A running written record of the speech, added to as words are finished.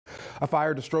A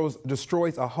fire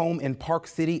destroys a home in Park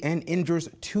City and injures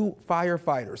 2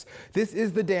 firefighters. This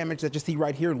is the damage that you see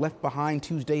right here left behind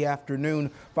Tuesday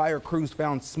afternoon. Fire crews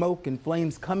found smoke and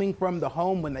flames coming from the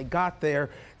home when they got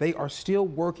there. They are still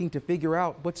working to figure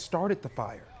out what started the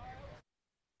fire.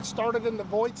 It started in the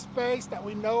void space that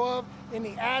we know of in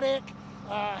the attic.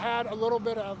 Had a little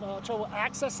bit of trouble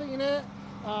accessing it.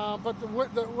 But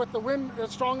with the wind as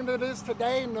strong as it is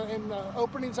today and the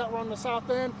openings that were on the south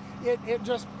end, it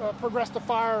just progressed the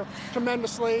fire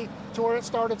tremendously to where it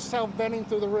started self-venting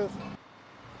through the roof.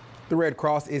 The Red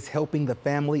Cross is helping the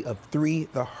family of 3.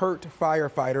 The hurt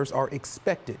firefighters are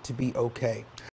expected to be okay.